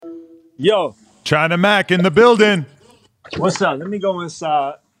Yo, China Mac in the building. what's up? Let me go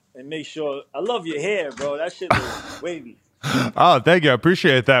inside and make sure. I love your hair, bro. That shit looks wavy. Oh, thank you. I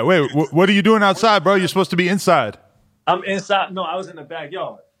appreciate that. Wait, what are you doing outside, bro? You're supposed to be inside. I'm inside. No, I was in the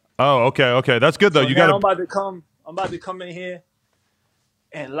backyard. Oh, okay. That's good though. So You now got I'm to about to come. I'm about to come in here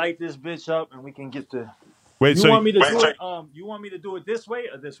and light this bitch up, and we can get the. wait. You So, want me to do it? You want me to do it this way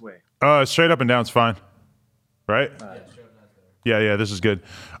or this way? straight up and down's fine, right? Yeah. This is good.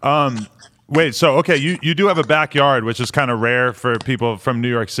 Wait. So, okay, you do have a backyard, which is kind of rare for people from New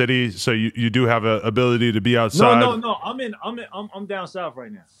York City. So you do have a ability to be outside. No. I'm down south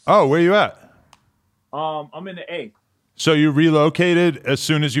right now. Oh, where you at? I'm in the A. So you relocated as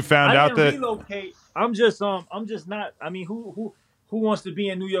soon as you found I out didn't that. relocate. I'm just not. I mean, who wants to be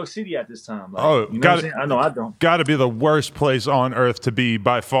in New York City at this time? Like, Oh, you know what got I'm it. saying? I know I don't. Got to be the worst place on earth to be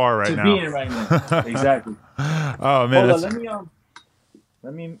by far right To now. be in right now. Exactly. Oh man, Hold on,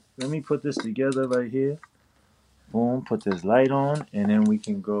 that's, let me put this together right here. Boom, put this light on, and then we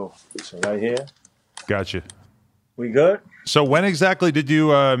can go. So right here, gotcha. we good? So when exactly did you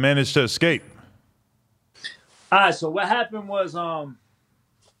manage to escape? All right. So what happened was when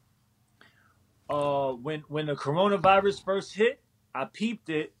the coronavirus first hit, I peeped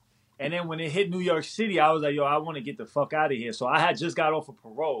it, and then when it hit New York City, I was like, yo, I want to get the fuck out of here. So I had just got off of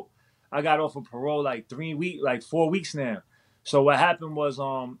parole. I got off of parole like 4 weeks now. So what happened was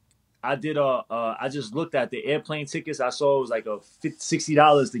I just looked at the airplane tickets. I saw it was like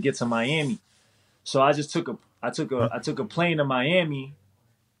 $60 to get to Miami. So I just I took a plane to Miami.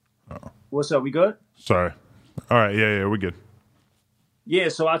 What's up? We good? Sorry. All right. Yeah. We're good. Yeah,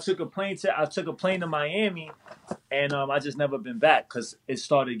 so I took a plane to Miami, and I just never been back because it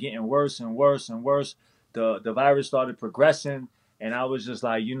started getting worse and worse and worse. The virus started progressing, and I was just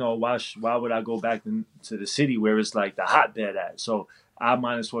like, why would I go back to the city where it's like the hotbed at? So I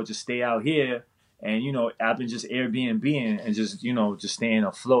might as well just stay out here, and I've been just Airbnb and just staying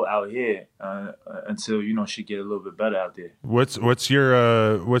afloat out here until shit get a little bit better out there. What's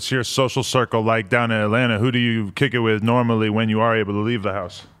your social circle like down in Atlanta? Who do you kick it with normally when you are able to leave the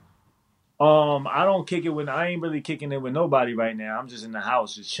house? I don't kick it with. I ain't really kicking it with nobody right now. I'm just in the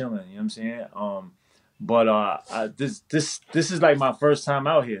house, just chilling. You know what I'm saying? This is like my first time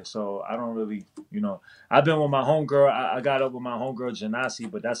out here, so I don't really, I've been with my homegirl. I got up with my homegirl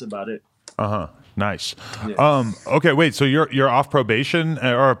Janasi, but that's about it. Nice. Yeah. Okay. Wait. So you're off probation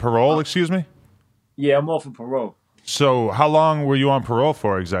or parole? Excuse me. Yeah, I'm off of parole. So how long were you on parole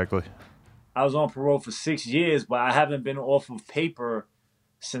for exactly? I was on parole for 6 years, but I haven't been off of paper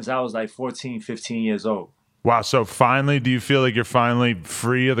since I was like 14, 15 years old. Wow. So finally, do you feel like you're finally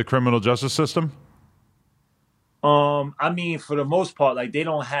free of the criminal justice system? I mean, for the most part, like they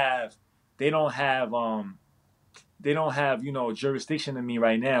don't have jurisdiction in me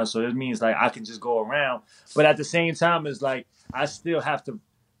right now. So it means like I can just go around. But at the same time, it's like I still have to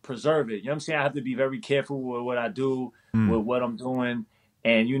preserve it. You know what I'm saying? I have to be very careful with what I do, with what I'm doing,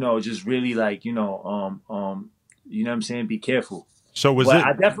 and just really like, you know what I'm saying? Be careful. So was But it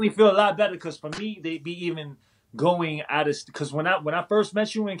I definitely feel a lot better because for me, they be even going out of because when I first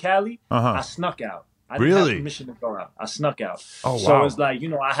met you in Cali, I snuck out. I didn't have really? permission to go out. I snuck out. Oh So wow. it's like,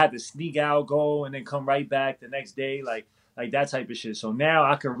 I had to sneak out, go, and then come right back the next day, like that type of shit. So now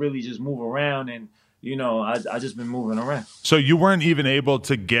I can really just move around and I just been moving around. So you weren't even able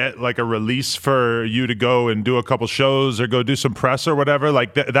to get like a release for you to go and do a couple shows or go do some press or whatever?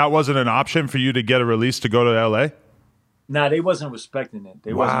 Like that wasn't an option for you to get a release to go to LA? Nah, they wasn't respecting it.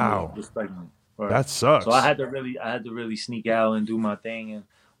 They Wow. wasn't respecting it. Right. That sucks. So I had to really sneak out and do my thing and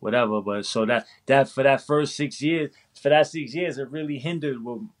whatever. But so that for that 6 years, it really hindered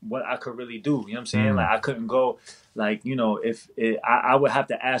what I could really do. You know what I'm saying? Like I couldn't go, like if I would have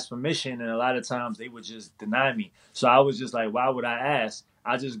to ask permission, and a lot of times they would just deny me. So I was just like, why would I ask?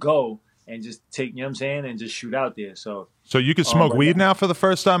 I just go and just take, you know what I'm saying, and just shoot out there. So you can smoke weed now for the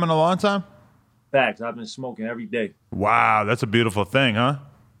first time in a long time? facts. I've been smoking every day. Wow, that's a beautiful thing, huh?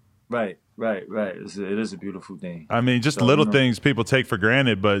 Right. It is a beautiful thing. I mean, just So, little things people take for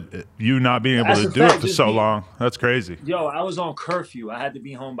granted, but you not being able That's to a do it fact. for Just so be- long, that's crazy. Yo, I was on curfew. I had to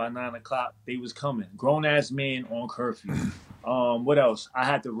be home by 9 o'clock. They was coming. Grown ass man on curfew. What else? I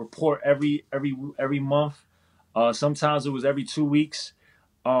had to report every month. Sometimes it was every 2 weeks.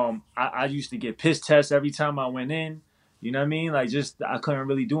 I used to get piss tests every time I went in. You know what I mean? Like just I couldn't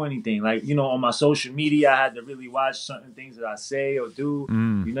really do anything. Like, on my social media, I had to really watch certain things that I say or do. You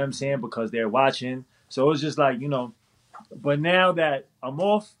know what I'm saying? Because they're watching. So it was just like, but now that I'm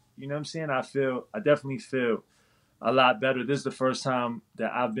off, you know what I'm saying? I definitely feel a lot better. This is the first time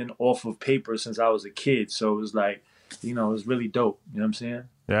that I've been off of paper since I was a kid. So it was like, it's really dope. You know what I'm saying?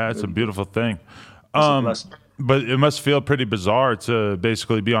 Yeah, it's a Really dope. beautiful thing. It's a Um, blessing. but it must feel pretty bizarre to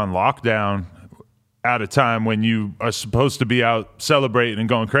basically be on lockdown at a time when you are supposed to be out celebrating and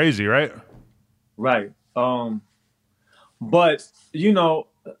going crazy, right? Right. But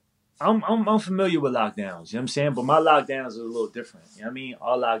I'm familiar with lockdowns. You know what I'm saying? But my lockdowns are a little different. You know what I mean?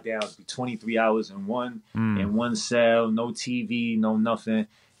 Our lockdowns be 23 hours in one cell, no TV, no nothing,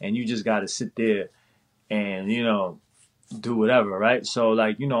 and you just gotta sit there and do whatever, right? So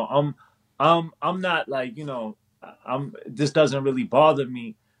like I'm not like I'm this doesn't really bother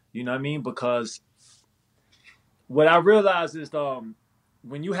me. You know what I mean? Because what I realize is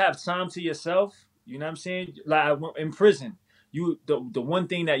when you have time to yourself, you know what I'm saying? Like in prison, the one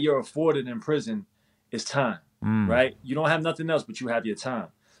thing that you're afforded in prison is time, right? You don't have nothing else, but you have your time.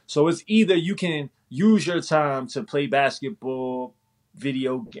 So it's either you can use your time to play basketball,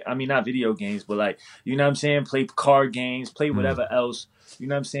 I mean not video games, but like you know what I'm saying, play card games, play whatever else, you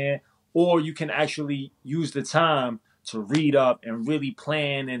know what I'm saying? Or you can actually use the time to read up and really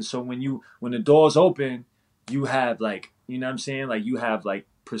plan. And so when the doors open, you have like you know what I'm saying, like you have like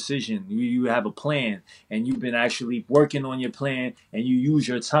precision, you have a plan, and you've been actually working on your plan, and you use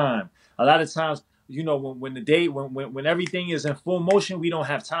your time. A lot of times, when the day when everything is in full motion, we don't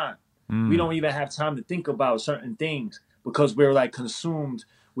have time. We don't even have time to think about certain things because we're like consumed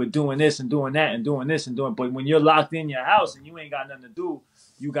with doing this and doing that and doing this and doing. But when you're locked in your house and you ain't got nothing to do,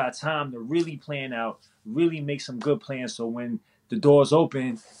 you got time to really plan out, really make some good plans. So when the doors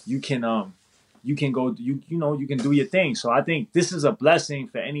open, you can go you can do your thing. So I think this is a blessing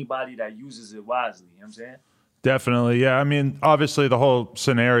for anybody that uses it wisely. You know what I'm saying? Definitely. Yeah. I mean, obviously, the whole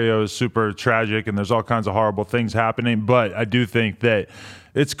scenario is super tragic and there's all kinds of horrible things happening. But I do think that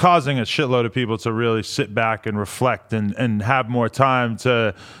it's causing a shitload of people to really sit back and reflect and have more time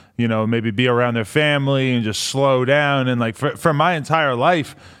to, maybe be around their family and just slow down. And like for my entire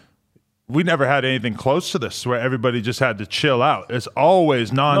life, we never had anything close to this where everybody just had to chill out. It's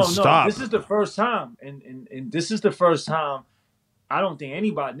always No, nonstop. this is the first time, and this is the first time. I don't think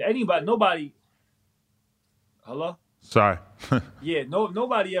nobody. Hello. Sorry. Yeah,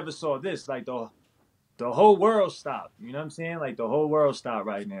 nobody ever saw this. Like the whole world stopped. You know what I'm saying? Like the whole world stopped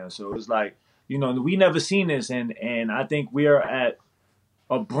right now. So it's like we never seen this, and I think we are at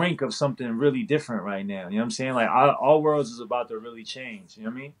a brink of something really different right now. You know what I'm saying? Like our worlds is about to really change. You know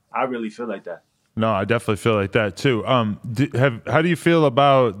what I mean? I really feel like that. No, I definitely feel like that too. How do you feel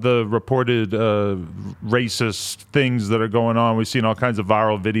about the reported racist things that are going on? We've seen all kinds of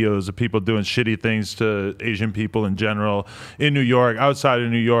viral videos of people doing shitty things to Asian people in general in New York, outside of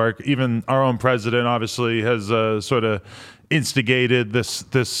New York. Even our own president obviously has sort of instigated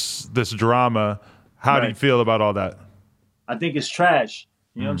this drama. How do you Right. feel about all that? I think it's trash.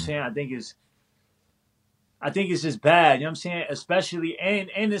 You know what I'm saying? I think it's just bad. You know what I'm saying? Especially and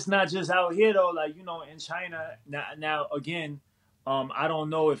it's not just out here though. Like in China now again, I don't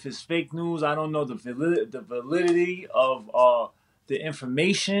know if it's fake news. I don't know the validity of the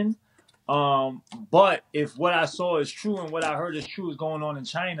information. But if what I saw is true and what I heard is true is going on in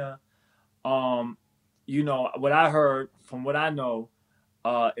China, um, what I heard from what I know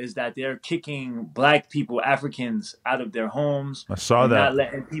is that they're kicking black people, Africans, out of their homes. I saw They're that. not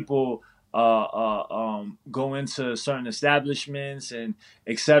letting people go into certain establishments and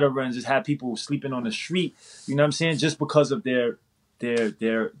etc. and just have people sleeping on the street. You know what I'm saying? Just because of their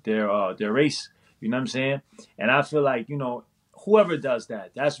race. You know what I'm saying? And I feel like whoever does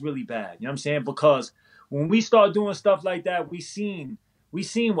that, that's really bad. You know what I'm saying? Because when we start doing stuff like that, we seen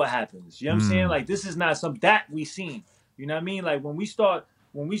what happens. You know what I'm saying? Like this is not some that we seen. You know what I mean? Like when we start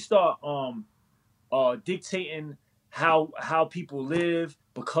dictating how people live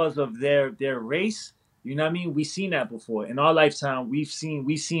because of their race. You know what I mean? We've seen that before in our lifetime. We've seen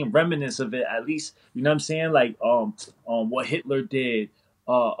remnants of it at least. You know what I'm saying? Like what Hitler did,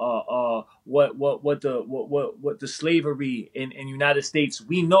 what the slavery in United States.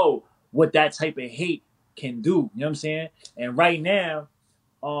 We know what that type of hate can do. You know what I'm saying? And right now,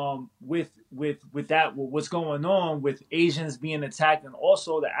 with that, what's going on with Asians being attacked and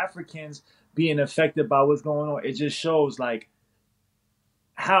also the Africans being affected by what's going on, it just shows like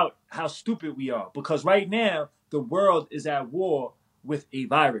how stupid we are. Because right now the world is at war with a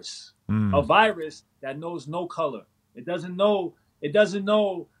virus that knows no color. It doesn't know. It doesn't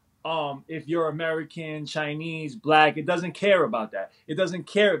know if you're American, Chinese, black. It doesn't care about that. It doesn't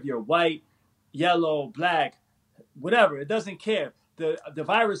care if you're white, yellow, black, whatever. It doesn't care. The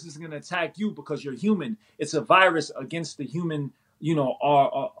virus is going to attack you because you're human. It's a virus against the human,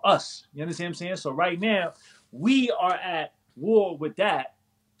 are us. You understand what I'm saying? So right now, we are at war with that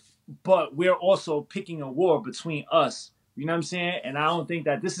but we're also picking a war between us. You know what I'm saying? And I don't think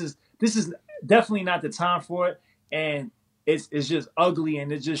that this is definitely not the time for it. And it's just ugly,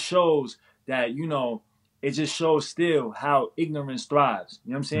 and it just shows that it just shows still how ignorance thrives.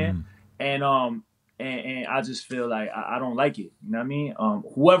 You know what I'm saying? Mm. And and I just feel like I don't like it. You know what I mean?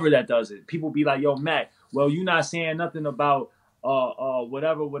 Whoever that does it, people be like, "Yo, Mac, well, you're not saying nothing about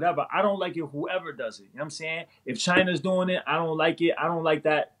whatever, whatever." I don't like it. Whoever does it, you know what I'm saying? If China's doing it, I don't like it. I don't like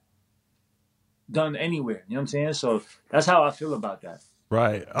that done anywhere. You know what I'm saying? So that's how I feel about that.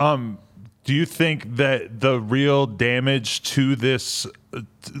 Right. Do you think that the real damage to this,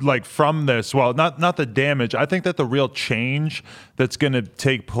 like from this, well, not the damage, I think that the real change that's going to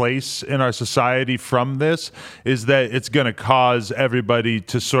take place in our society from this is that it's going to cause everybody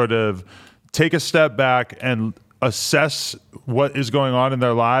to sort of take a step back and assess what is going on in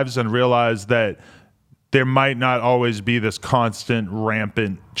their lives and realize that there might not always be this constant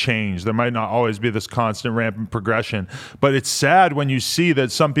rampant change. There might not always be this constant rampant progression. But it's sad when you see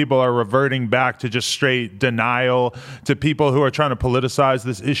that some people are reverting back to just straight denial, to people who are trying to politicize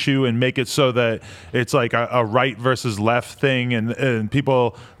this issue and make it so that it's like a right versus left thing. And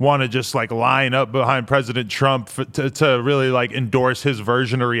people want to just like line up behind President Trump to really like endorse his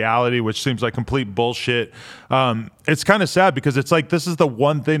version of reality, which seems like complete bullshit. It's kind of sad because it's like this is the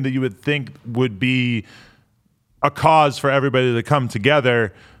one thing that you would think would be a cause for everybody to come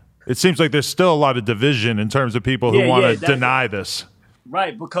together. It seems like there's still a lot of division in terms of people who want to deny this.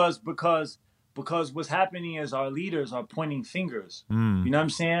 Right, because what's happening is our leaders are pointing fingers. You know what I'm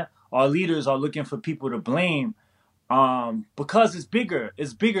saying? Our leaders are looking for people to blame because it's bigger.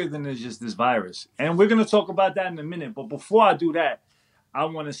 It's bigger than just this virus. And we're going to talk about that in a minute. But before I do that, I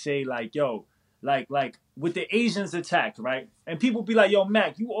want to say like, yo, like with the Asians attacked, right? And people be like, yo,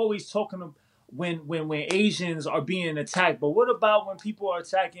 Mac, you always talking when Asians are being attacked, but what about when people are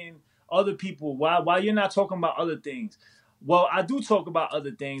attacking other people? Why you're not talking about other things? Well, I do talk about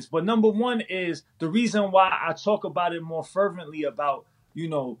other things, but number one is the reason why I talk about it more fervently about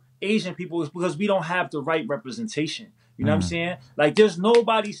Asian people is because we don't have the right representation. You know what I'm saying? Like there's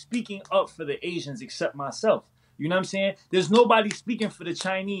nobody speaking up for the Asians except myself. You know what I'm saying? There's nobody speaking for the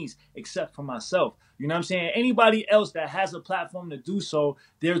Chinese except for myself. You know what I'm saying? Anybody else that has a platform to do so,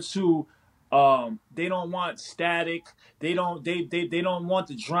 they're too. They don't want static. They don't want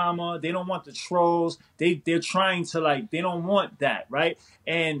the drama. They don't want the trolls. They're trying to they don't want that, right?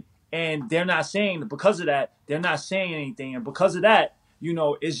 And they're not saying because of that, they're not saying anything. And because of that,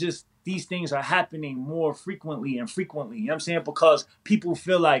 it's just these things are happening more frequently and frequently. You know what I'm saying? Because people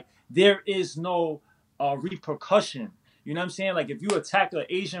feel like there is no repercussion. You know what I'm saying? Like if you attack an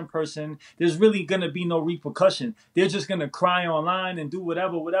Asian person, there's really going to be no repercussion. They're just going to cry online and do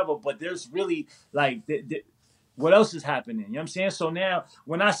whatever. But there's really what else is happening? You know what I'm saying? So now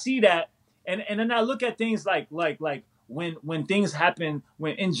when I see that and then I look at things like when things happen,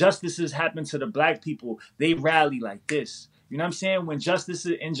 when injustices happen to the black people, they rally like this. You know what I'm saying? When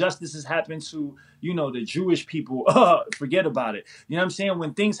injustices happen to, the Jewish people, forget about it. You know what I'm saying?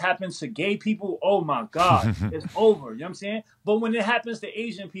 When things happen to gay people, oh my God, it's over. You know what I'm saying? But when it happens to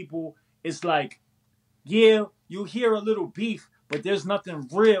Asian people, it's like, yeah, you hear a little beef, but there's nothing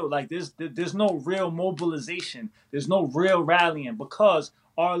real. Like there's no real mobilization. There's no real rallying because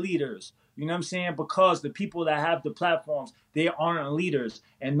our leaders, you know what I'm saying? Because the people that have the platforms, they aren't leaders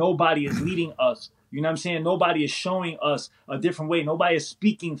and nobody is leading us. You know what I'm saying? Nobody is showing us a different way. Nobody is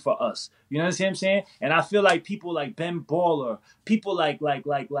speaking for us. You know what I'm saying? And I feel like people like Ben Baller, people like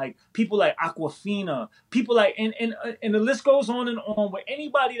people like Aquafina, people like and the list goes on and on with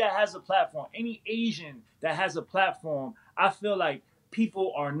anybody that has a platform, any Asian that has a platform, I feel like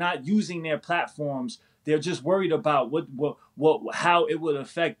people are not using their platforms. They're just worried about how it would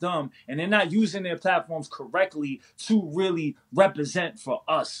affect them, and they're not using their platforms correctly to really represent for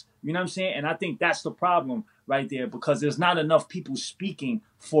us. You know what I'm saying? And I think that's the problem right there because there's not enough people speaking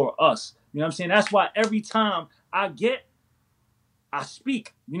for us. You know what I'm saying? That's why every time I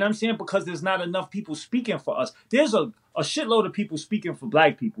speak. You know what I'm saying? Because there's not enough people speaking for us. There's a shitload of people speaking for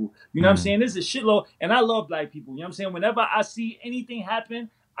black people. You know what I'm saying? There's a shitload, and I love black people. You know what I'm saying? Whenever I see anything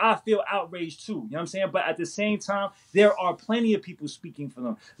happen, I feel outraged too. You know what I'm saying? But at the same time, there are plenty of people speaking for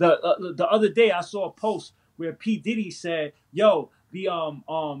them. The other day, I saw a post where P. Diddy said, "Yo, the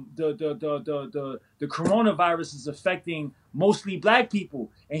coronavirus is affecting mostly black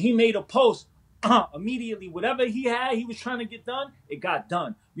people," and he made a post. Immediately, whatever he was trying to get done, it got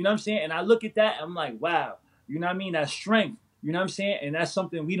done. You know what I'm saying? And I look at that, I'm like, wow. You know what I mean? That's strength. You know what I'm saying? And that's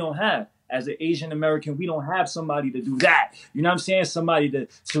something we don't have. As an Asian American, we don't have somebody to do that. You know what I'm saying? Somebody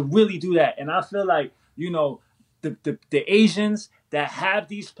to really do that. And I feel like, the Asians that have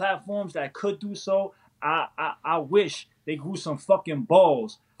these platforms that could do so, I wish they grew some fucking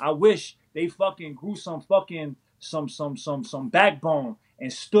balls. I wish they fucking grew some fucking some backbone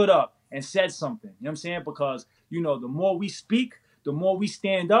and stood up and said something. You know what I'm saying? Because the more we speak, the more we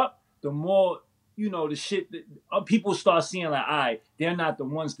stand up, the more the shit that people start seeing like, all right, they're not the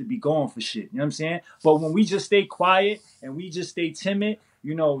ones to be going for shit. You know what I'm saying? But when we just stay quiet and we just stay timid,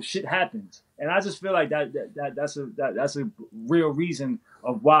 shit happens. And I just feel like that's a real reason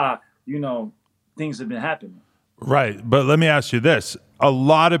of why things have been happening. Right. But let me ask you this. A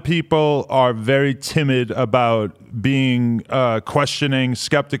lot of people are very timid about being questioning,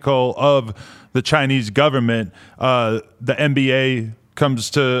 skeptical of the Chinese government. The NBA comes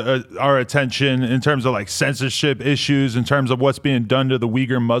to our attention in terms of like censorship issues, in terms of what's being done to the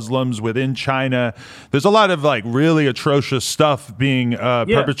Uyghur Muslims within China. There's a lot of like really atrocious stuff being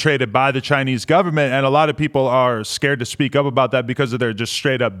perpetrated by the Chinese government, and a lot of people are scared to speak up about that because of their just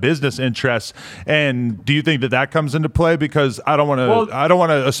straight up business interests. And do you think that comes into play? Because I don't want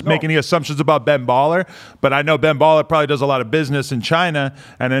to make any assumptions about Ben Baller, but I know Ben Baller probably does a lot of business in China,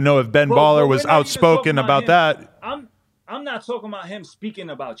 and I know if Ben Baller was outspoken about that. I'm not talking about him speaking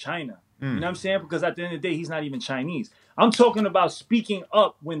about China. You know what I'm saying? Because at the end of the day, he's not even Chinese. I'm talking about speaking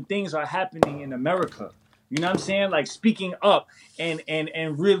up when things are happening in America. You know what I'm saying? Like speaking up and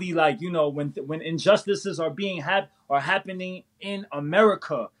really like, when injustices are happening in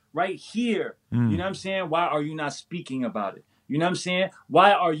America right here. You know what I'm saying? Why are you not speaking about it? You know what I'm saying?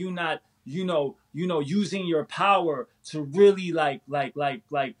 Why are you not, using your power to really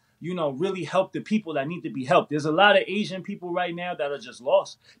really help the people that need to be helped? There's a lot of Asian people right now that are just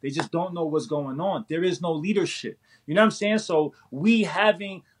lost. They just don't know what's going on. There is no leadership. You know what I'm saying? So we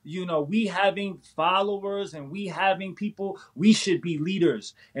having followers and we having people, we should be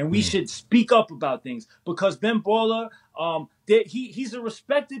leaders and we should speak up about things, because Ben Baller, he's a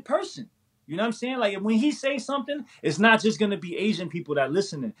respected person. You know what I'm saying? Like when he says something, it's not just going to be Asian people that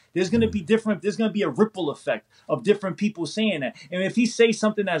listening. There's going to be there's going to be a ripple effect of different people saying that. And if he says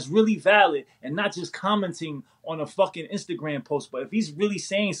something that's really valid and not just commenting on a fucking Instagram post, but if he's really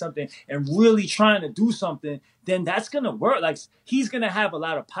saying something and really trying to do something, then that's going to work. Like he's going to have a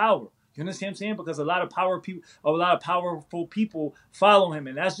lot of power. You understand what I'm saying? Because a lot of powerful people follow him,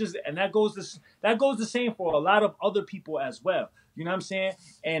 and that goes the same for a lot of other people as well. You know what I'm saying?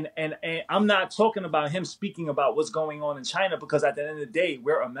 And I'm not talking about him speaking about what's going on in China, because at the end of the day,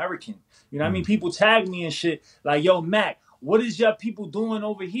 we're American. You know what I mean? People tag me and shit like, yo, Mac, what is your people doing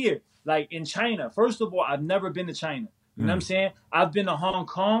over here? Like in China. First of all, I've never been to China. You know what I'm saying? I've been to Hong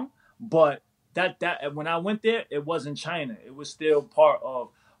Kong, but that when I went there, it wasn't China. It was still part of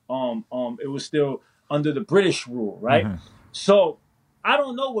it was still under the British rule, right? So I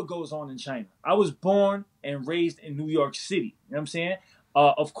don't know what goes on in China. I was born and raised in New York City. You know what I'm saying?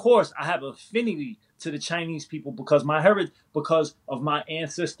 Of course, I have affinity to the Chinese people because because of my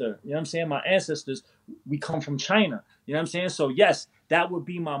ancestor. You know what I'm saying? My ancestors, we come from China. You know what I'm saying? So yes, that would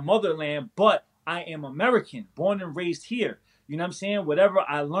be my motherland, but I am American, born and raised here. You know what I'm saying? Whatever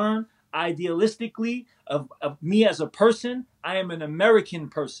I learn idealistically of me as a person, I am an American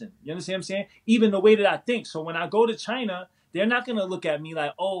person. You understand what I'm saying? Even the way that I think. So when I go to China, they're not going to look at me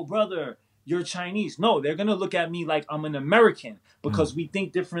like, oh, brother, you're Chinese. No, they're going to look at me like I'm an American, because we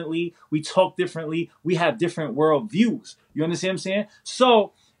think differently, we talk differently, we have different world views. You understand what I'm saying?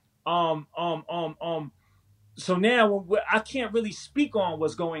 So, so now I can't really speak on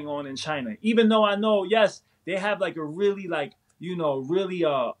what's going on in China, even though I know, yes, they have like a really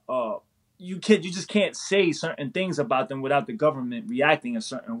you just can't say certain things about them without the government reacting a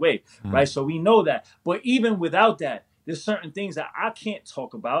certain way, right? So we know that. But even without that, there's certain things that I can't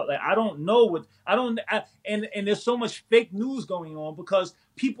talk about. Like I don't know and there's so much fake news going on, because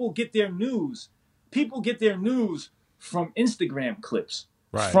people get their news from Instagram clips,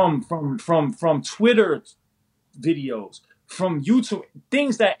 right, from Twitter videos, from YouTube,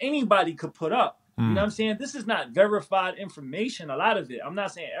 things that anybody could put up. You know what I'm saying? This is not verified information, a lot of it. I'm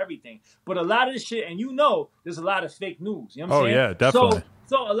not saying everything, but a lot of this shit, and there's a lot of fake news. You know what I'm saying? Oh, yeah, definitely.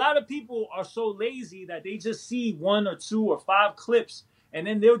 So a lot of people are so lazy that they just see 1 or 2 or 5 clips, and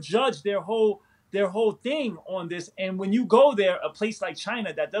then they'll judge their whole thing on this. And when you go there, a place like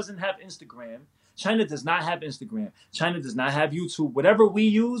China that doesn't have Instagram, China does not have Instagram, China does not have YouTube, whatever we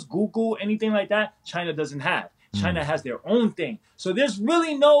use, Google, anything like that, China doesn't have. China has their own thing. So there's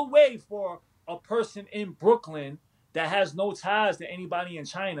really no way for a person in Brooklyn that has no ties to anybody in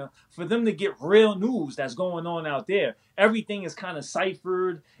China for them to get real news that's going on out there. Everything is kind of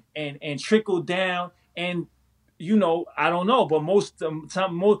ciphered and trickled down. And I don't know, but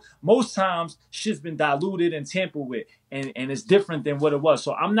most times shit's been diluted and tampered with, and it's different than what it was.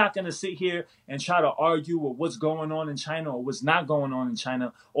 So I'm not gonna sit here and try to argue with what's going on in China or what's not going on in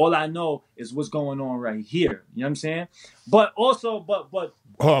China. All I know is what's going on right here. You know what I'm saying? But also, but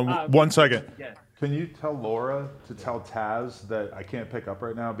Hold on 1 second. yeah. Can you tell Laura to tell Taz that I can't pick up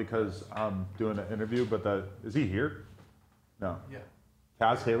right now because I'm doing an interview, but that is he here? No. Yeah.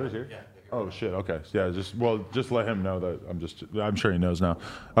 Taz Taylor's here? Yeah. Oh shit. Okay. Yeah, just let him know that I'm sure he knows now.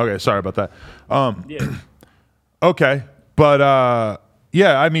 Okay, sorry about that. Yeah. Okay. But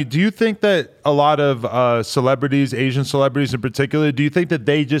yeah, I mean, do you think that a lot of celebrities, Asian celebrities in particular, do you think that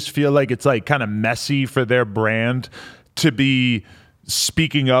they just feel like it's like kind of messy for their brand to be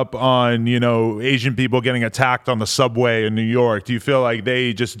speaking up on, Asian people getting attacked on the subway in New York? Do you feel like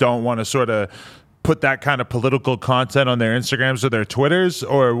they just don't want to sort of put that kind of political content on their Instagrams or their Twitters?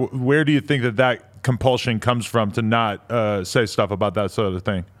 Or where do you think that compulsion comes from to not say stuff about that sort of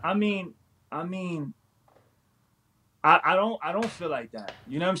thing? I don't feel like that.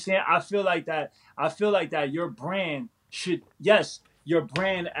 You know what I'm saying? I feel like that your brand should, yes, your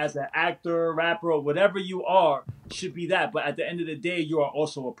brand as an actor, rapper, or whatever you are should be that. But at the end of the day, you are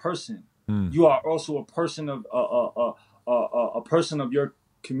also a person. You are also a person of a person of your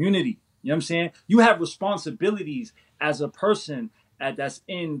community. You know what I'm saying? You have responsibilities as a person that's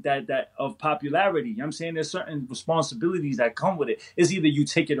in that of popularity. You know what I'm saying? There's certain responsibilities that come with it. It's either you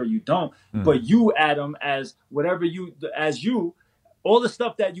take it or you don't. But you, Adam, as whatever all the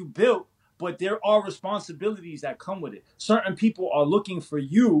stuff that you built, but there are responsibilities that come with it. Certain people are looking for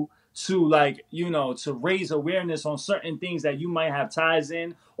you to to raise awareness on certain things that you might have ties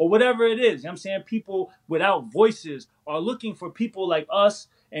in or whatever it is. You know what I'm saying? People without voices are looking for people like us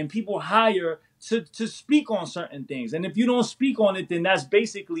and people hire to speak on certain things. And if you don't speak on it, then that's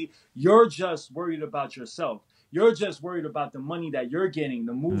basically you're just worried about yourself. You're just worried about the money that you're getting,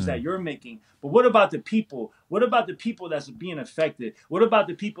 the moves that you're making. But what about the people? What about the people that's being affected? What about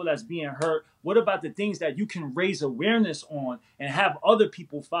the people that's being hurt? What about the things that you can raise awareness on and have other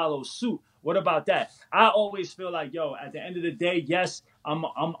people follow suit? What about that? I always feel like, at the end of the day, yes, I'm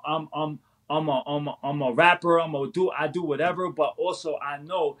a rapper. I do whatever, but also I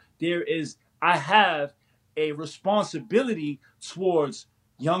know I have a responsibility towards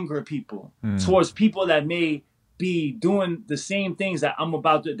younger people, towards people that may be doing the same things that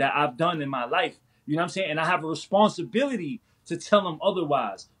that I've done in my life. You know what I'm saying? And I have a responsibility to tell them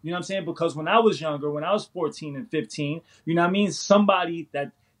otherwise. You know what I'm saying? Because when I was younger, when I was 14 and 15, you know what I mean? Somebody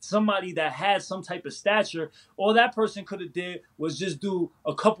that had some type of stature, all that person could have did was just do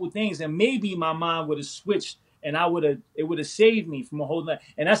a couple things, and maybe my mind would have switched, and it would have saved me from a whole lot.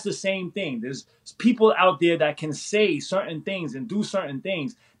 And that's the same thing. There's people out there that can say certain things and do certain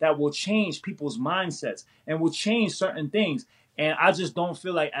things that will change people's mindsets and will change certain things. And I just don't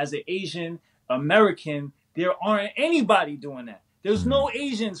feel like as an Asian American, there aren't anybody doing that. There's no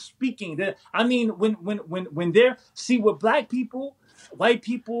Asians speaking. I mean, when they're with black people, white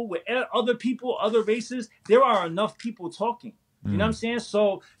people, with other people, other races, there are enough people talking. You know what I'm saying?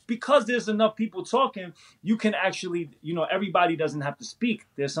 So because there's enough people talking, you can actually, everybody doesn't have to speak.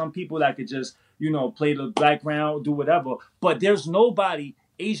 There's some people that could just, play the background, do whatever. But there's nobody,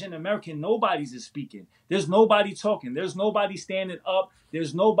 Asian American, nobody's is speaking. There's nobody talking. There's nobody standing up.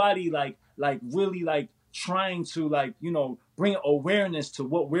 There's nobody really trying to bring awareness to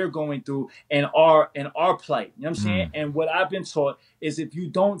what we're going through and our plight. You know what I'm saying? And what I've been taught is if you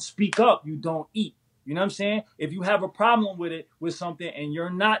don't speak up, you don't eat. You know what I'm saying? If you have a problem with something and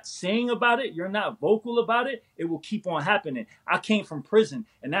you're not saying about it, you're not vocal about it, it will keep on happening. I came from prison,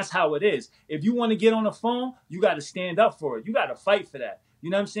 and that's how it is. If you want to get on the phone, you got to stand up for it. You got to fight for that.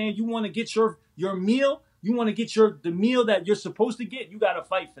 You know what I'm saying? You want to get your meal, you want to get the meal that you're supposed to get, you got to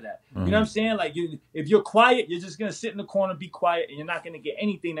fight for that. You know what I'm saying? Like if you're quiet, you're just going to sit in the corner, be quiet, and you're not going to get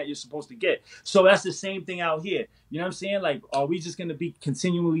anything that you're supposed to get. So that's the same thing out here. You know what I'm saying? Like, are we just going to be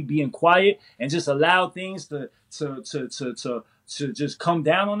continually being quiet and just allow things to just come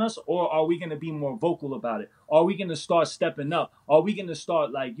down on us? Or are we going to be more vocal about it? Are we going to start stepping up? Are we going to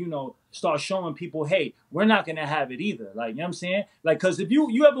start start showing people, hey, we're not going to have it either. Like, you know what I'm saying? Like, because if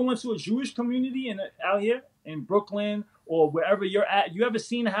you ever went to a Jewish community out here in Brooklyn or wherever you're at, you ever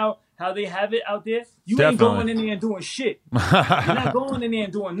seen how they have it out there? You Definitely. Ain't going in there and doing shit. You're not going in there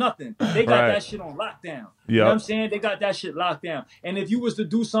and doing nothing. They got that shit on lockdown. Yep. You know what I'm saying? They got that shit locked down. And if you was to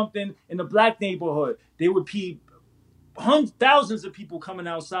do something in the black neighborhood, there would be thousands of people coming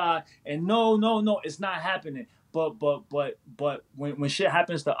outside and no, it's not happening. but when shit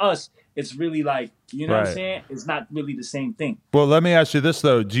happens to us, it's really like, you know what I'm Right. saying? It's not really the same thing. Well, let me ask you this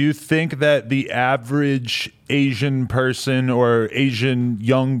though: do you think that the average Asian person or Asian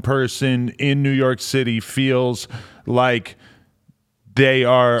young person in New York City feels like they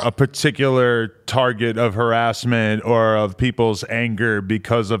are a particular target of harassment or of people's anger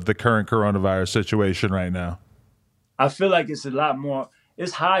because of the current coronavirus situation right now? I feel like it's a lot more,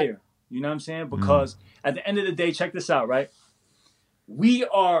 it's higher. You know what I'm saying? Because at the end of the day, check this out, right? We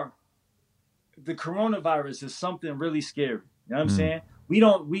are, the coronavirus is something really scary. You know what I'm saying?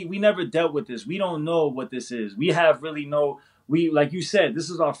 We never dealt with this. We don't know what this is. We have really like you said, this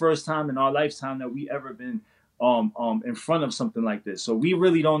is our first time in our lifetime that we ever been in front of something like this. So we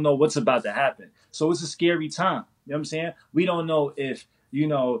really don't know what's about to happen. So it's a scary time. You know what I'm saying? We don't know if,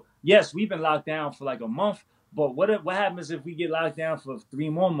 yes, we've been locked down for like a month, but what happens if we get locked down for 3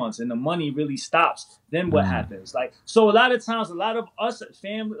 more months and the money really stops? Then what happens? Like, so a lot of times, a lot of us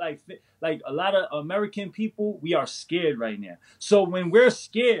family, like a lot of American people, we are scared right now. So when we're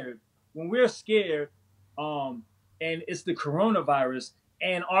scared, and it's the coronavirus,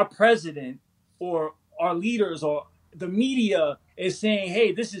 and our president or our leaders or the media is saying,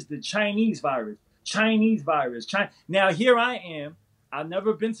 "Hey, this is the Chinese virus. Chinese virus." Now here I am. I've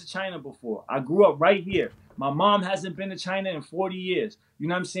never been to China before. I grew up right here. My mom hasn't been to China in 40 years. You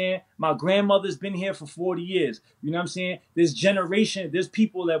know what I'm saying? My grandmother's been here for 40 years. You know what I'm saying? There's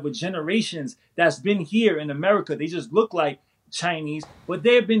people that were generations that's been here in America. They just look like Chinese, but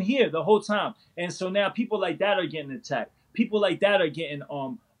they've been here the whole time. And so now people like that are getting attacked. People like that are getting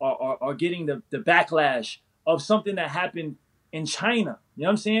are getting the backlash of something that happened in China. You know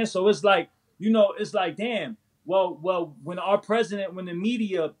what I'm saying? So it's like, it's like, damn. Well, when the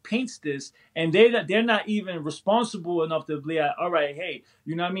media paints this, and they're not even responsible enough to be like, all right, hey,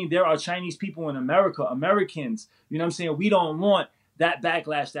 you know what I mean? There are Chinese people in America, Americans. You know what I'm saying? We don't want that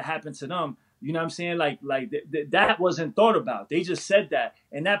backlash to happen to them. You know what I'm saying? That wasn't thought about. They just said that,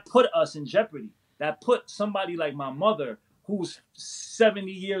 and that put us in jeopardy. That put somebody like my mother, who's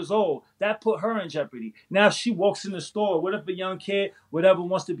 70 years old, that put her in jeopardy. Now if she walks in the store, what if a young kid, whatever,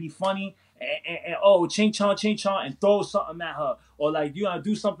 wants to be funny and oh, ching chong, and throw something at her, or like,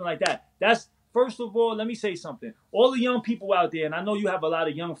 do something like that? That's, first of all, let me say something. All the young people out there, and I know you have a lot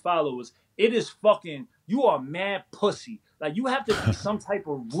of young followers, it is fucking, you are mad pussy. Like, you have to be some type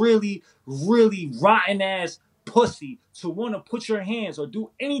of really, really rotten ass pussy to want to put your hands or do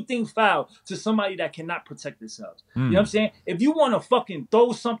anything foul to somebody that cannot protect themselves. You know what I'm saying? If you want to fucking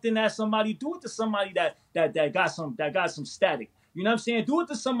throw something at somebody, do it to somebody that got some static. You know what I'm saying? Do it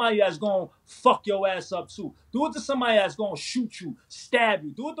to somebody that's going to fuck your ass up too. Do it to somebody that's going to shoot you, stab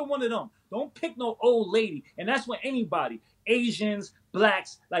you. Do it to one of them. Don't pick no old lady. And that's when anybody, Asians,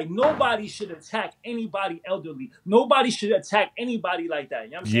 blacks, like, nobody should attack anybody elderly. Nobody should attack anybody like that.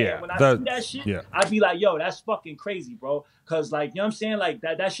 You know what I'm saying? Yeah, When I see that shit, I'd be like, yo, that's fucking crazy, bro. Because, like, you know what I'm saying? Like,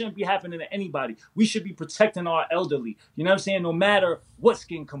 that shouldn't be happening to anybody. We should be protecting our elderly. You know what I'm saying? No matter what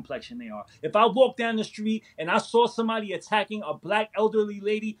skin complexion they are. If I walk down the street and I saw somebody attacking a black elderly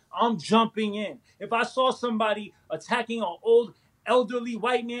lady, I'm jumping in. If I saw somebody attacking an old elderly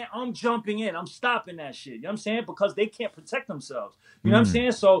white man, I'm jumping in. I'm stopping that shit. You know what I'm saying? Because they can't protect themselves. You know what I'm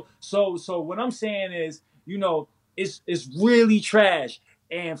saying? So what I'm saying is, it's really trash.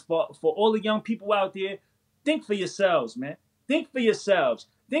 And for all the young people out there, think for yourselves, man. Think for yourselves.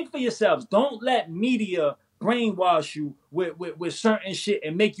 Think for yourselves. Don't let media brainwash you with certain shit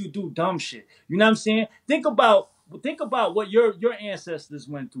and make you do dumb shit. You know what I'm saying? Think about what your ancestors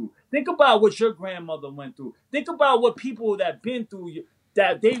went through. Think about what your grandmother went through. Think about what people that been through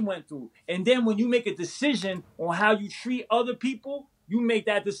that they went through. And then when you make a decision on how you treat other people, you make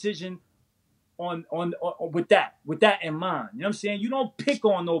that decision on with that in mind. You know what I'm saying? You don't pick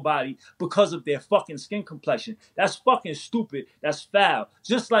on nobody because of their fucking skin complexion. That's fucking stupid. That's foul.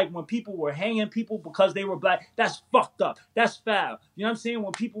 Just like when people were hanging people because they were black, that's fucked up. That's foul. You know what I'm saying?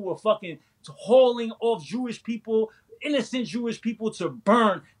 When people were fucking hauling off Jewish people, innocent Jewish people, to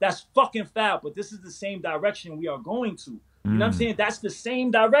burn, that's fucking foul. But this is the same direction we are going to. You know what I'm saying? That's the same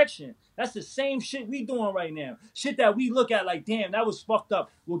direction. That's the same shit we doing right now. Shit that we look at like, damn, that was fucked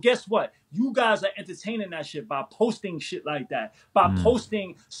up. Well, guess what? You guys are entertaining that shit by posting shit like that. By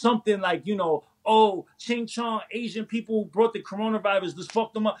posting something like, oh, Ching Chong, Asian people brought the coronavirus, let's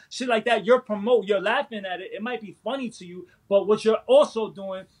fuck them up, shit like that. You're laughing at it. It might be funny to you, but what you're also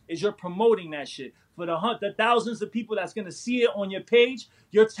doing is you're promoting that shit for the thousands of people that's gonna see it on your page.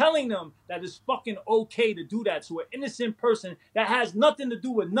 You're telling them that it's fucking okay to do that to an innocent person that has nothing to do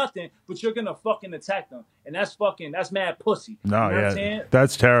with nothing, but you're gonna fucking attack them, and that's mad pussy. No, You know what I'm yeah, saying?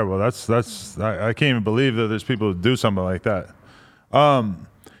 that's terrible. I can't even believe that there's people who do something like that.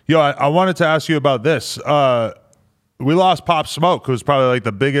 Yo, I wanted to ask you about this. We lost Pop Smoke, who's probably like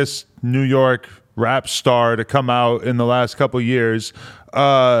the biggest New York rap star to come out in the last couple years,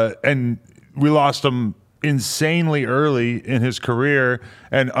 and we lost him insanely early in his career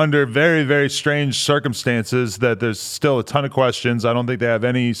and under very, very strange circumstances that there's still a ton of questions. I don't think they have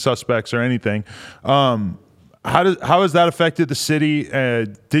any suspects or anything. How has that affected the city?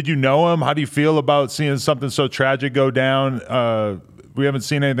 Did you know him? How do you feel about seeing something so tragic go down? We haven't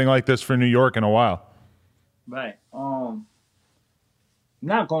seen anything like this for New York in a while. Right.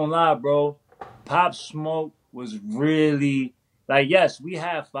 Not gonna lie, bro. Pop Smoke was really like, yes, we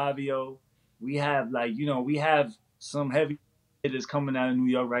have Fabio. We have we have some heavy hitters coming out of New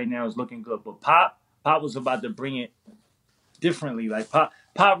York right now. Is looking good, but Pop was about to bring it differently. Like Pop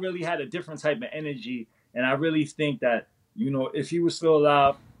really had a different type of energy, and I really think that if he was still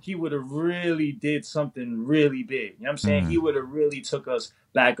alive, he would have really did something really big. You know what I'm saying? He would have really took us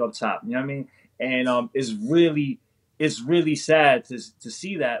back up top. You know what I mean? And it's really sad to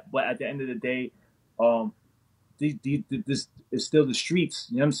see that. But at the end of the day, um, this is still the streets.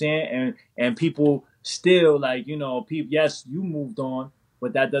 You know what I'm saying? And people still people. Yes, you moved on,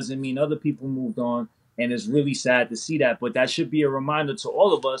 but that doesn't mean other people moved on. And it's really sad to see that. But that should be a reminder to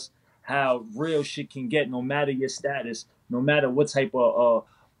all of us how real shit can get, no matter your status, no matter what type of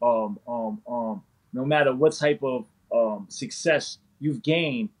no matter what type of success you've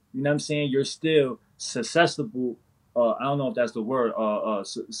gained. You know what I'm saying? You're still susceptible. I don't know if that's the word.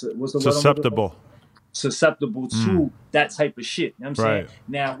 What's the word? Susceptible. Susceptible to that type of shit. You know what I'm saying? Right.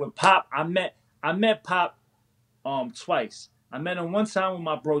 Now with Pop, I met Pop twice. I met him one time with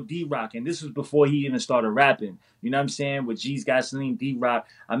my bro D Rock, and this was before he even started rapping. You know what I'm saying? With G's Gasoline, D Rock.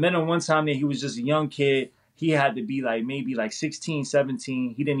 I met him one time and he was just a young kid. He had to be like maybe like 16,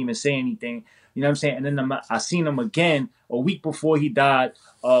 17. He didn't even say anything. You know what I'm saying? And then I seen him again a week before he died,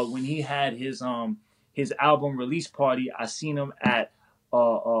 when he had his album release party. I seen him at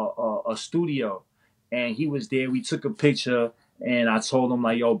a studio, and he was there. We took a picture, and I told him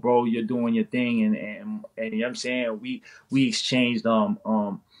like, "Yo, bro, you're doing your thing," and you know what I'm saying. We exchanged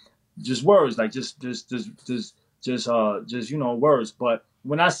just words, like just words. But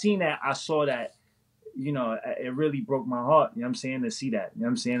when I seen that, I saw that it really broke my heart. You know what I'm saying, to see that. You know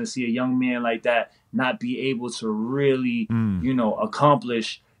what I'm saying, to see a young man like that not be able to really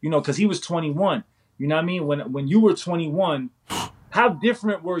accomplish. Because he was 21. You know what I mean? When you were 21, how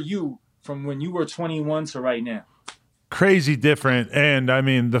different were you from when you were 21 to right now? Crazy different. And I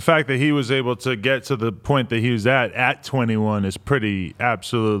mean, the fact that he was able to get to the point that he was at 21 is pretty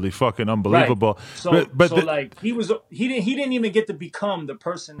absolutely fucking unbelievable. Right. Like he didn't even get to become the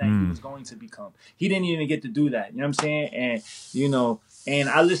person that he was going to become. He didn't even get to do that. You know what I'm saying? And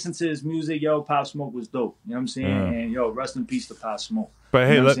I listened to his music. Yo, Pop Smoke was dope. You know what I'm saying? And yo, rest in peace to Pop Smoke. But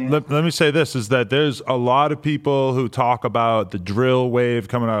hey, you know let me say this, is that there's a lot of people who talk about the drill wave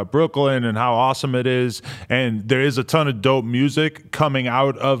coming out of Brooklyn and how awesome it is. And there is a ton of dope music coming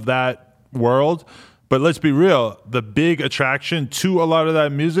out of that world. But let's be real, the big attraction to a lot of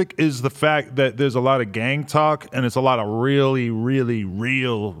that music is the fact that there's a lot of gang talk, and it's a lot of really, really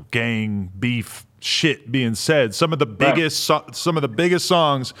real gang beef shit being said. Some of the biggest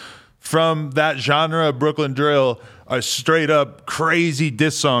songs from that genre of Brooklyn drill are straight up crazy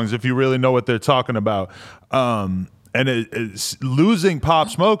diss songs, if you really know what they're talking about. And it's losing Pop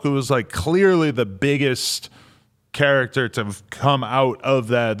Smoke, who was like clearly the biggest character to come out of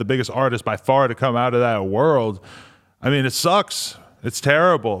that, the biggest artist by far to come out of that world. I mean, it sucks. It's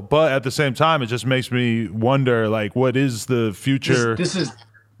terrible. But at the same time, it just makes me wonder, like, what is the future? This is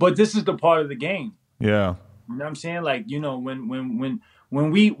the part of the game. Yeah. You know what I'm saying? Like,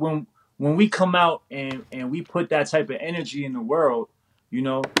 when we come out and we put that type of energy in the world,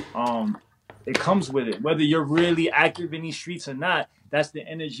 it comes with it. Whether you're really active in these streets or not, that's the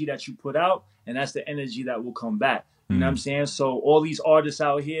energy that you put out, and that's the energy that will come back. You know what I'm saying? So all these artists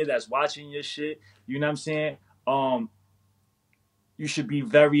out here that's watching your shit, you know what I'm saying? You should be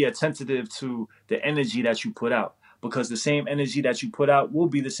very attentive to the energy that you put out, because the same energy that you put out will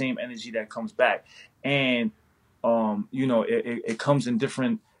be the same energy that comes back. And it comes in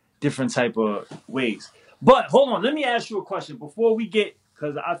different type of ways. But hold on, let me ask you a question before we get,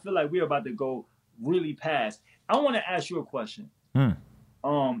 because I feel like we're about to go really passed. I want to ask you a question. Hmm.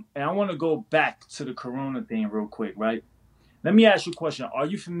 And I want to go back to the Corona thing real quick, right? Let me ask you a question. Are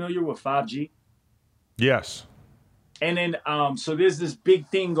you familiar with 5G? Yes. And then, so there's this big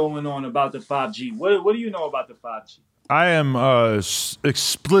thing going on about the 5G. What do you know about the 5G? I am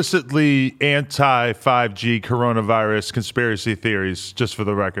explicitly anti 5G coronavirus conspiracy theories, just for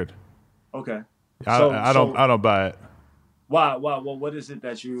the record. Okay. I don't buy it. Why? Well, what is it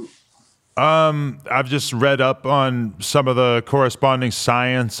that you? I've just read up on some of the corresponding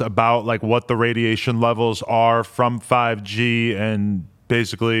science about like what the radiation levels are from 5G, and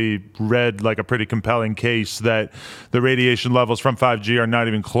basically read like a pretty compelling case that the radiation levels from 5G are not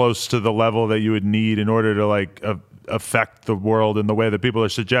even close to the level that you would need in order to like affect the world in the way that people are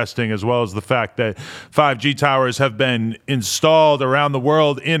suggesting, as well as the fact that 5G towers have been installed around the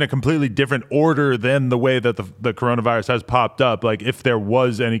world in a completely different order than the way that the coronavirus has popped up. Like if there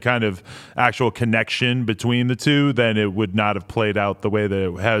was any kind of actual connection between the two, then it would not have played out the way that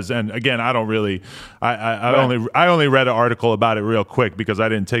it has. And again, I don't really, I only read an article about it real quick because I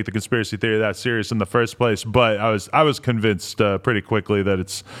didn't take the conspiracy theory that serious in the first place. But I was convinced pretty quickly that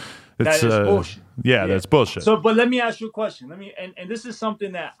it's bullshit. Yeah, that's bullshit. So, but let me ask you a question. And this is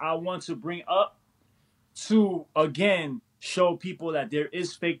something that I want to bring up to again show people that there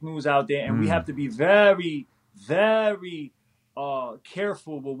is fake news out there, and we have to be very, very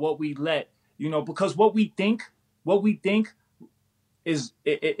careful with what we let, because what we think is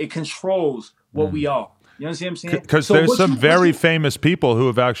it controls what we are. You understand what I'm saying? Because there's some very famous people who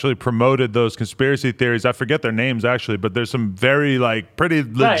have actually promoted those conspiracy theories. I forget their names actually, but there's some very like pretty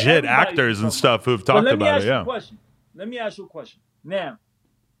legit actors and stuff who have talked about it. Yeah. Let me ask you a question. Now,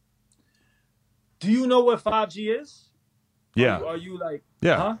 do you know what 5G is? Yeah. Are you like?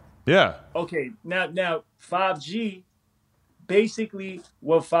 Yeah. Huh? Yeah. Okay. Now 5G. Basically,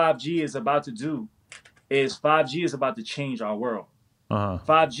 what 5G is about to do is 5G is about to change our world.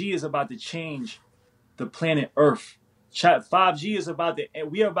 5G is about to change the planet Earth. 5G is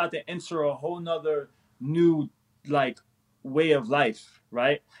we are about to enter a whole nother new like way of life,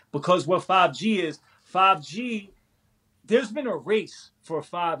 right? Because what 5G, there's been a race for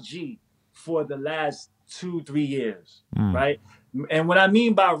 5G for the last 2-3 years, right? And what I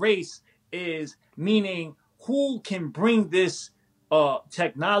mean by race is meaning who can bring this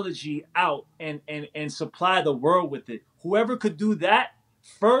technology out and supply the world with it. Whoever could do that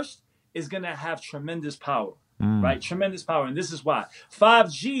first is going to have tremendous power, right? Tremendous power. And this is why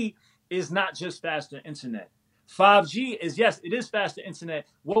 5G is not just faster internet. 5G is, yes, it is faster internet.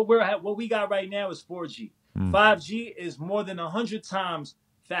 What we got right now is 4G. 5G is more than 100 times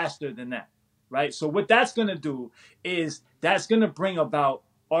faster than that, right? So what that's going to do is that's going to bring about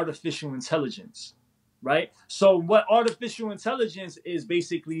artificial intelligence, right? So what artificial intelligence is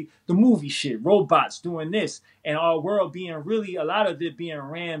basically the movie shit, robots doing this, and our world being really, a lot of it being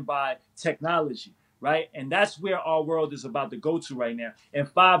ran by technology, right? And that's where our world is about to go to right now. And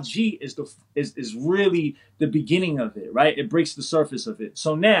 5G is really the beginning of it, right? It breaks the surface of it.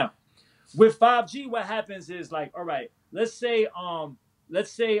 So now, with 5G, what happens is like, all right, let's say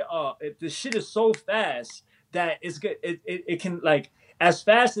if the shit is so fast that it's good, it can like as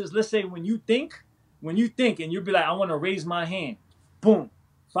fast as, let's say when you think and you'll be like, I want to raise my hand, boom,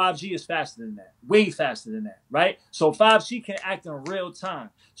 5G is faster than that, way faster than that, right? So 5G can act in real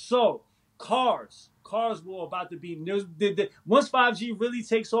time. So cars will about to be, once 5G really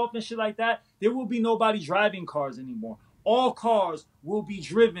takes off and shit like that, there will be nobody driving cars anymore. All cars will be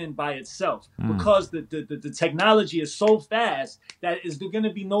driven by itself because the technology is so fast that there's going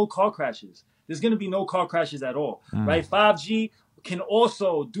to be no car crashes. There's going to be no car crashes at all, right? 5G can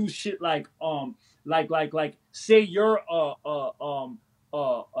also do shit like say you're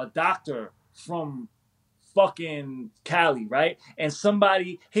a doctor from fucking Cali, right? And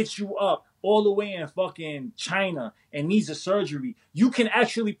somebody hits you up all the way in fucking China and needs a surgery. You can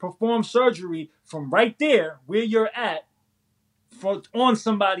actually perform surgery from right there where you're at on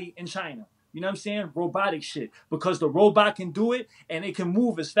somebody in China. You know what I'm saying? Robotic shit. Because the robot can do it and it can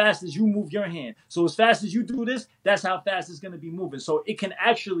move as fast as you move your hand. So as fast as you do this, that's how fast it's going to be moving. So it can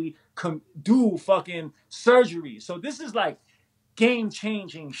actually do fucking surgery. So this is like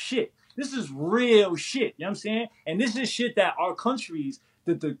game-changing shit. This is real shit. You know what I'm saying? And this is shit that our countries,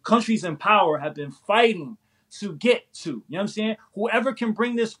 the countries in power have been fighting to get to. You know what I'm saying? Whoever can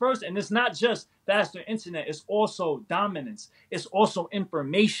bring this first, and it's not just faster internet, it's also dominance. It's also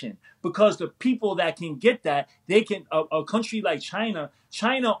information. Because the people that can get that, they can, a country like China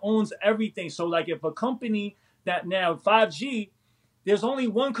owns everything. So like if a company that now 5G, there's only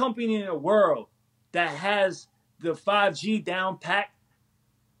one company in the world that has the 5G down packed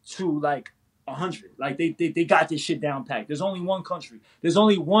to like 100. Like they got this shit down packed. There's only one country. There's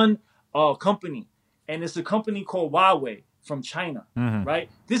only one company, and it's a company called Huawei from China, right?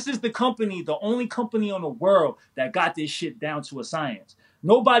 This is the company, the only company on the world that got this shit down to a science.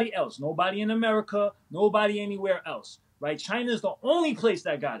 Nobody else, nobody in America, nobody anywhere else, right? China is the only place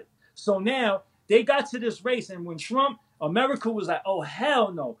that got it. So now they got to this race, and when America was like, oh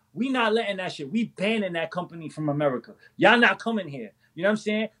hell no, we not letting that shit. We banning that company from America. Y'all not coming here. You know what I'm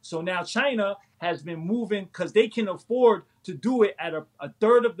saying? So now China has been moving because they can afford to do it at a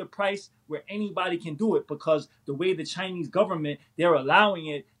third of the price where anybody can do it, because the way the Chinese government, they're allowing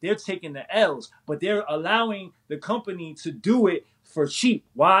it, they're taking the L's, but they're allowing the company to do it for cheap.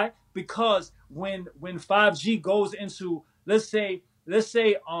 Why? Because when 5G goes into, let's say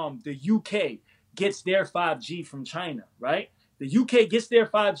the UK gets their 5G from China, right? The UK gets their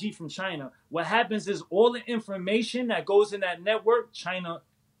 5G from China. What happens is all the information that goes in that network, China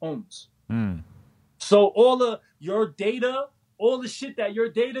owns. So all of your data, all the shit that your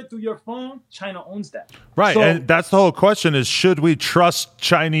data through your phone, China owns that. Right. So, and that's the whole question is, should we trust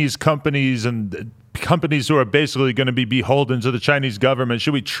Chinese companies and companies who are basically going to be beholden to the Chinese government?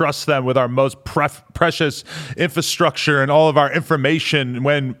 Should we trust them with our most precious infrastructure and all of our information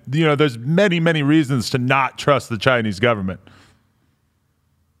when, there's many, many reasons to not trust the Chinese government?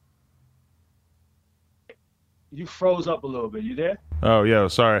 You froze up a little bit. You there? Oh, yeah.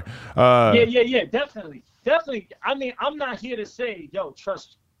 Sorry. Yeah. Definitely. I mean, I'm not here to say, yo,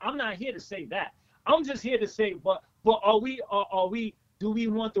 trust. I'm not here to say that. I'm just here to say, but are we, do we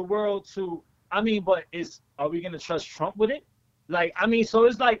want the world to, are we going to trust Trump with it? Like, I mean, so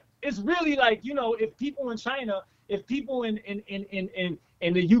it's like, it's really like, if people in China, if people in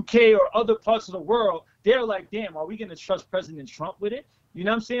the UK or other parts of the world, they're like, damn, are we going to trust President Trump with it? You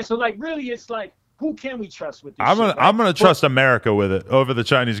know what I'm saying? So like, really, it's like, who can we trust with this I'm gonna trust America with it over the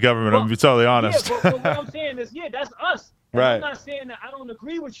Chinese government. I'm gonna be totally honest. Yeah, but what I'm saying is, that's us. And right. I'm not saying that I don't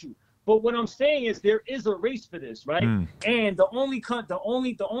agree with you, but what I'm saying is there is a race for this, right? And the only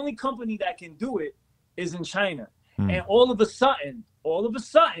company that can do it is in China. And all of a sudden,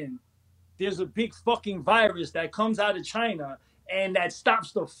 there's a big fucking virus that comes out of China and that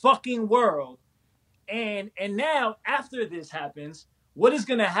stops the fucking world. And now after this happens, what is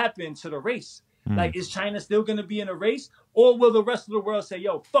gonna happen to the race? Like, is China still going to be in a race? Or will the rest of the world say,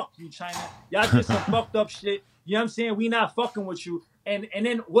 yo, fuck you, China. Y'all did some fucked up shit. You know what I'm saying? We not fucking with you. And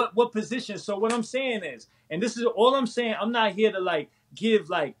then what position? So what I'm saying is, and this is all I'm saying, I'm not here to, like,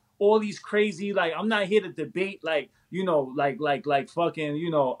 give, like, all these crazy, like, I'm not here to debate, like, like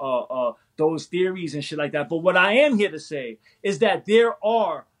fucking, those theories and shit like that. But what I am here to say is that there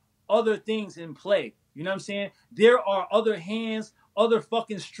are other things in play. You know what I'm saying? There are other hands, other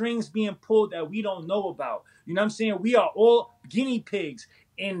fucking strings being pulled that we don't know about. You know what I'm saying? We are all guinea pigs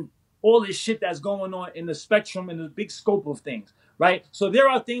in all this shit that's going on in the spectrum and the big scope of things, right? So there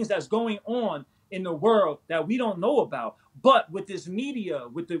are things that's going on in the world that we don't know about. But with this media,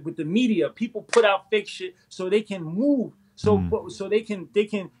 with the media, people put out fake shit so they can move, so they can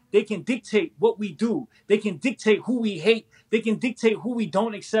dictate what we do. They can dictate who we hate. They can dictate who we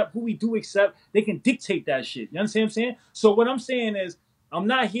don't accept, who we do accept. They can dictate that shit. You understand what I'm saying? So what I'm saying is, I'm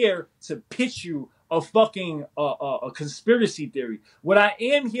not here to pitch you a fucking a conspiracy theory. What I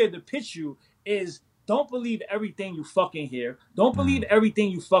am here to pitch you is, don't believe everything you fucking hear. Don't believe everything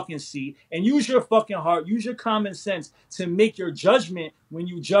you fucking see. And use your fucking heart, use your common sense to make your judgment when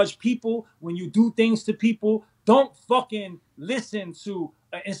you judge people, when you do things to people. Don't fucking listen to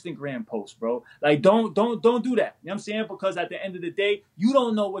an Instagram post, bro. Like, don't do that. You know what I'm saying? Because at the end of the day, you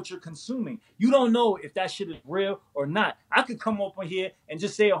don't know what you're consuming. You don't know if that shit is real or not. I could come up on here and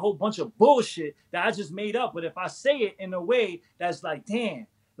just say a whole bunch of bullshit that I just made up. But if I say it in a way that's like, damn,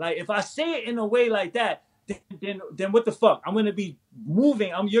 like, if I say it in a way like that, then what the fuck? I'm gonna be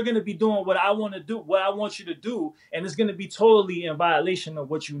moving. You're gonna be doing what I want to do, what I want you to do, and it's gonna be totally in violation of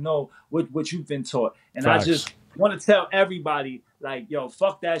what you know, what you've been taught. And Facts. I just want to tell everybody, like, yo,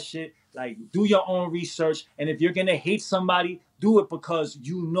 fuck that shit. Like, do your own research, and if you're gonna hate somebody, do it because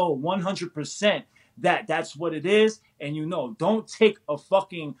you know 100% that that's what it is, and don't take a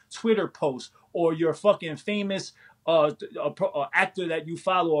fucking Twitter post or your fucking famous actor that you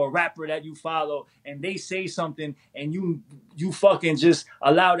follow or a rapper that you follow, and they say something, and you fucking just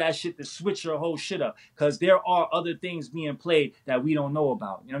allow that shit to switch your whole shit up, because there are other things being played that we don't know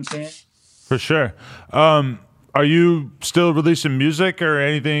about. You know what I'm saying? For sure. Are you still releasing music or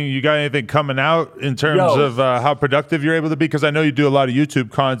anything? You got anything coming out in terms of how productive you're able to be? Because I know you do a lot of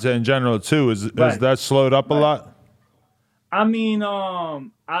YouTube content in general too. Is that slowed up a lot? I mean,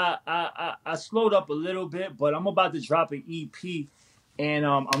 I slowed up a little bit, but I'm about to drop an EP and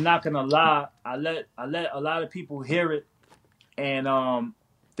I'm not gonna lie, I let a lot of people hear it, and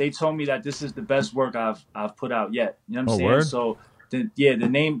they told me that this is the best work I've put out yet. You know what I'm Oh, saying? word? So the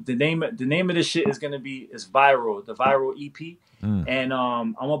name of this shit is gonna be is viral, the viral EP, and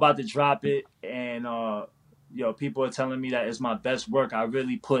I'm about to drop it, and people are telling me that it's my best work. I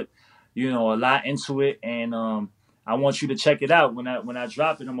really put a lot into it, and I want you to check it out. When I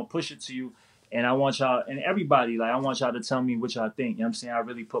drop it, I'm gonna push it to you. And I want y'all and everybody, like, I want y'all to tell me what y'all think. You know what I'm saying? I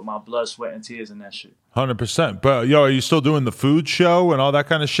really put my blood, sweat, and tears in that shit. 100%. But are you still doing the food show and all that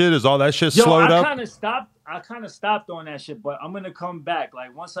kind of shit? Is all that shit Yo, slowed I up? kind of stopped. I kind of stopped on that shit, but I'm gonna come back.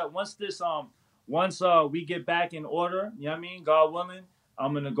 Like once we get back in order, you know what I mean? God willing,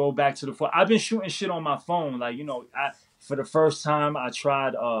 I'm gonna go back to the phone. I've been shooting shit on my phone. Like, for the first time I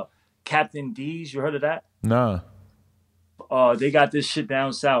tried Captain D's. You heard of that? No. They got this shit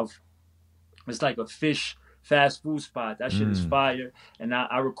down south. It's like a fish fast food spot. That shit is fire. And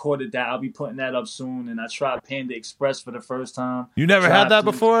I recorded that. I'll be putting that up soon. And I tried Panda Express for the first time. You never had that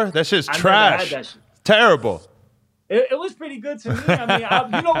before? That shit's trash. Never had that shit. Terrible. It was pretty good to me. I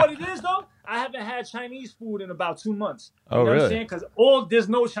mean, you know what it is though? I haven't had Chinese food in about 2 months. You know really? what I'm saying? Because there's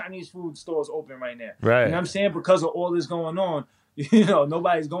no Chinese food stores open right now. Right. You know what I'm saying? Because of all this going on,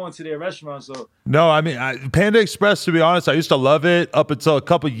 nobody's going to their restaurants. So no, I mean, Panda Express, to be honest, I used to love it up until a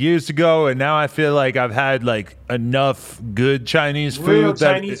couple years ago, and now I feel like I've had like enough good Chinese food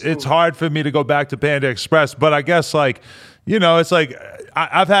that it's hard for me to go back to Panda Express. But I guess it's like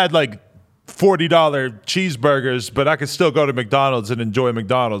I've had like $40 cheeseburgers, but I could still go to McDonald's and enjoy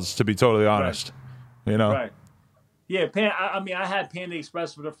McDonald's, to be totally honest. Right. Right. Yeah, I had Panda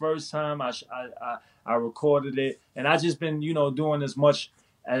Express for the first time. I recorded it, and I just been doing as much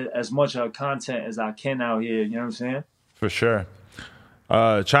content as I can out here. You know what I'm saying? For sure.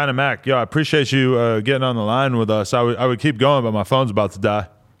 China Mac, yo, I appreciate you getting on the line with us. I would keep going, but my phone's about to die.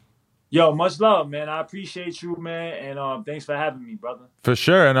 Yo, much love, man. I appreciate you, man, and thanks for having me, brother. For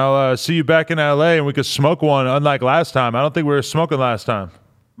sure, and I'll see you back in LA, and we could smoke one. Unlike last time, I don't think we were smoking last time.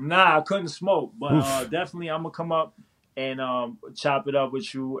 Nah, I couldn't smoke, but definitely I'm gonna come up and chop it up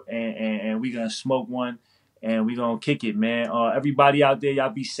with you, and we gonna smoke one, and we gonna kick it, man. Everybody out there, y'all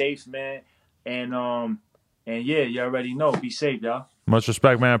be safe, man, and yeah, you already know, be safe, y'all. Much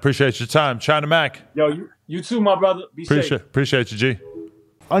respect, man. Appreciate your time, China Mac. Yo, you too, my brother. Be safe. Appreciate you, G.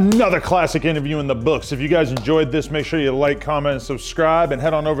 Another classic interview in the books. If you guys enjoyed this, make sure you like, comment, and subscribe, and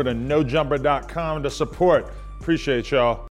head on over to nojumper.com to support. Appreciate y'all.